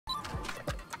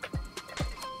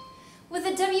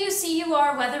the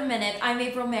WCUR Weather Minute, I'm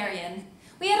April Marion.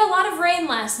 We had a lot of rain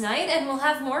last night, and we'll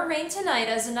have more rain tonight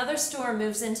as another storm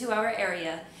moves into our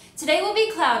area. Today will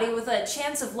be cloudy with a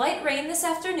chance of light rain this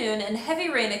afternoon and heavy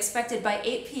rain expected by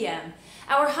 8 p.m.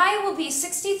 Our high will be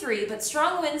 63, but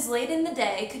strong winds late in the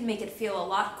day could make it feel a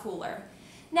lot cooler.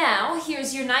 Now,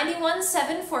 here's your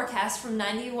 91.7 forecast from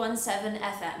 91.7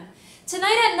 FM.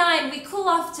 Tonight at 9, we cool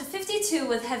off to 52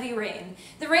 with heavy rain.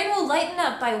 The rain will lighten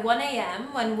up by 1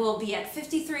 a.m. when we'll be at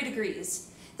 53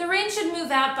 degrees. The rain should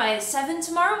move out by 7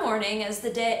 tomorrow morning as the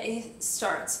day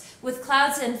starts, with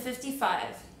clouds and 55.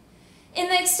 In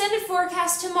the extended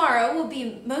forecast tomorrow, will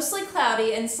be mostly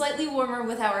cloudy and slightly warmer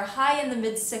with our high in the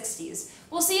mid-60s.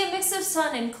 We'll see a mix of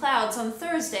sun and clouds on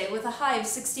Thursday with a high of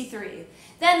 63.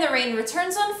 Then the rain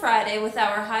returns on Friday with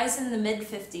our highs in the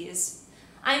mid-50s.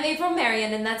 I'm April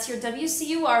Marion, and that's your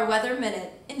WCUR Weather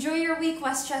Minute. Enjoy your week,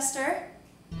 Westchester.